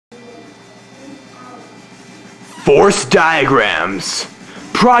Force diagrams.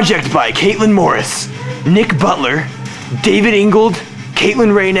 Project by Caitlin Morris, Nick Butler, David Ingold,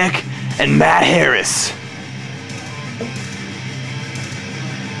 Caitlin Rayneck, and Matt Harris.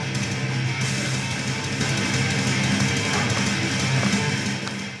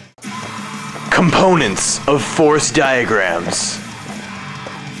 Components of force diagrams.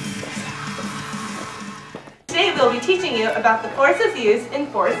 Today we'll be teaching you about the forces used in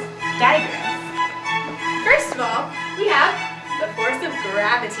force diagrams. First of all, we have the force of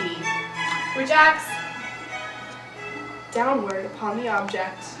gravity, which acts downward upon the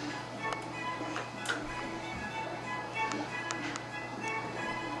object.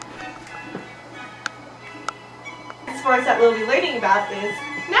 This force that we'll be learning about is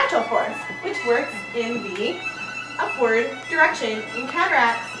natural force, which works in the upward direction and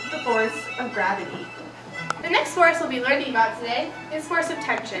counteracts the force of gravity. The next force we'll be learning about today is force of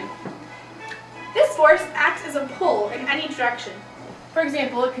tension. This force acts as a pull in any direction. For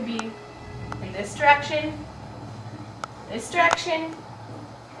example, it could be in this direction, this direction,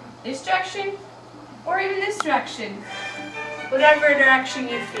 this direction, or even this direction. Whatever direction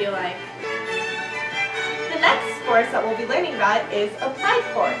you feel like. The next force that we'll be learning about is applied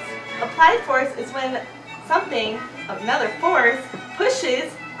force. Applied force is when something, another force,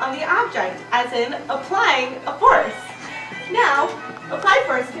 pushes on the object, as in applying a force. Now, applied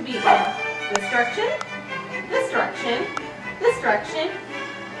force could be in this direction, this direction, this direction,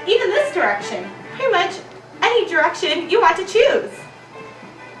 even this direction. Pretty much any direction you want to choose.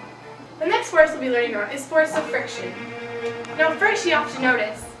 The next force we'll be learning about is force of friction. Now first you have to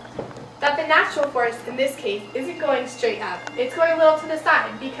notice that the natural force in this case isn't going straight up. It's going a little to the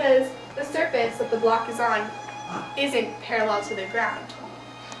side because the surface that the block is on isn't parallel to the ground.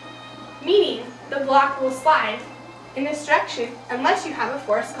 Meaning the block will slide in this direction unless you have a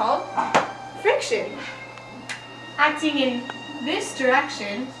force called friction, acting in this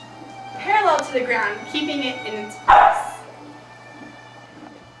direction parallel to the ground, keeping it in its place.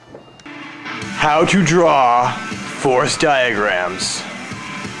 How to draw force diagrams.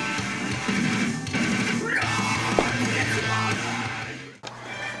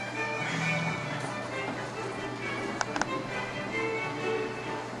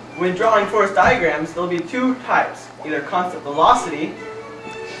 When drawing force diagrams, there'll be two types, either constant velocity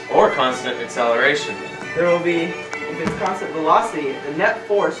or constant acceleration. There will be, if it's constant velocity, the net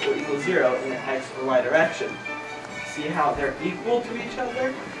force will equal 0 in the x or y direction. See how they're equal to each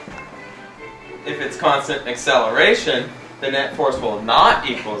other? If it's constant acceleration, the net force will not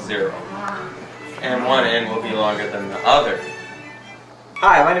equal 0, and one end will be longer than the other.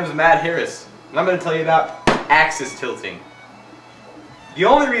 Hi, my name is Matt Harris, and I'm going to tell you about axis tilting. The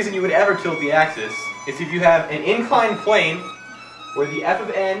only reason you would ever tilt the axis is if you have an inclined plane where the f of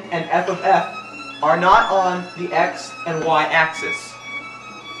n and f of f are not on the x and y axis.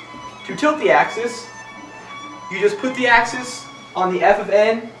 To tilt the axis, you just put the axis on the f of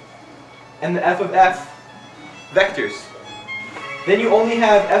n and the f of f vectors. Then you only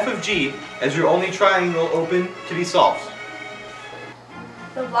have f of g as your only triangle open to be solved.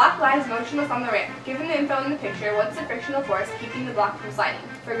 The block lies motionless on the ramp. Given the info in the picture, what's the frictional force keeping the block from sliding?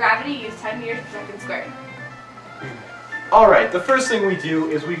 For gravity, use 10 meters per second squared. Alright, the first thing we do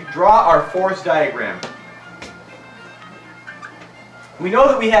is we draw our force diagram. We know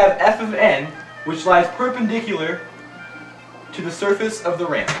that we have f of n, which lies perpendicular to the surface of the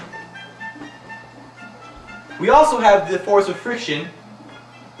ramp. We also have the force of friction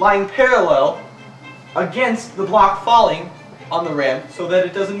lying parallel against the block falling on the ramp so that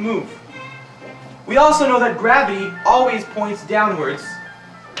it doesn't move. We also know that gravity always points downwards.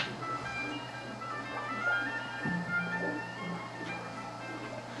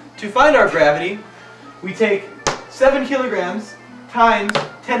 To find our gravity, we take 7 kilograms times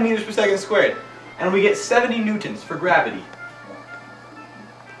 10 meters per second squared, and we get 70 newtons for gravity.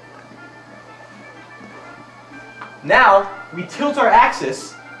 Now, we tilt our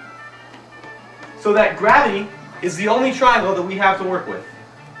axis so that gravity is the only triangle that we have to work with.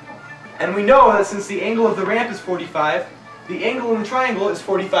 And we know that since the angle of the ramp is 45, the angle in the triangle is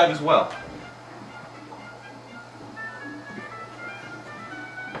 45 as well.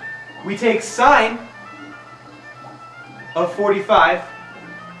 We take sine of 45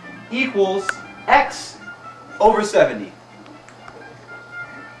 equals x over 70.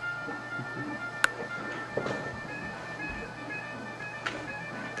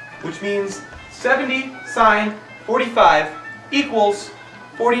 Which means 70 sine 45 equals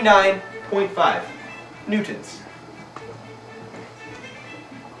 49.5 newtons.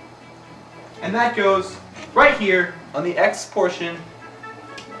 And that goes right here on the x portion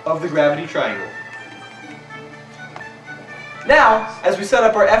of the gravity triangle. Now, as we set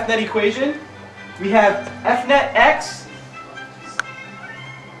up our F net equation, we have F net x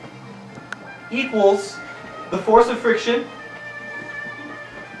equals the force of friction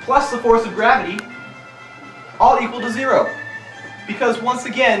plus the force of gravity, all equal to 0. Because once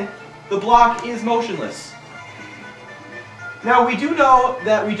again, the block is motionless. Now we do know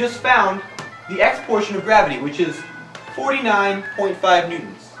that we just found the x portion of gravity, which is 49.5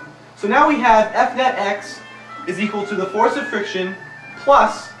 newtons. So now we have F net x is equal to the force of friction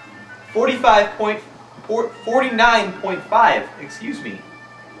plus 49.5,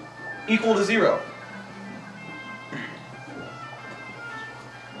 equal to 0.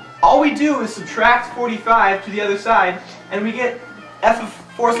 All we do is subtract 45 to the other side, and we get F of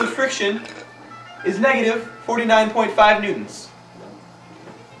force of friction is negative 49.5 newtons.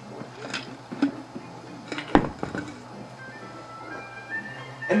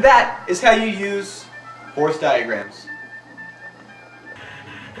 And that is how you use force diagrams.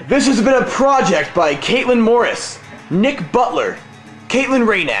 This has been a project by Caitlin Morris, Nick Butler, Caitlin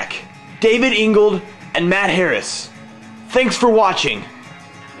Raynack, David Ingold, and Matt Harris. Thanks for watching.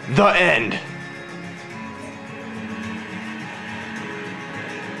 The end.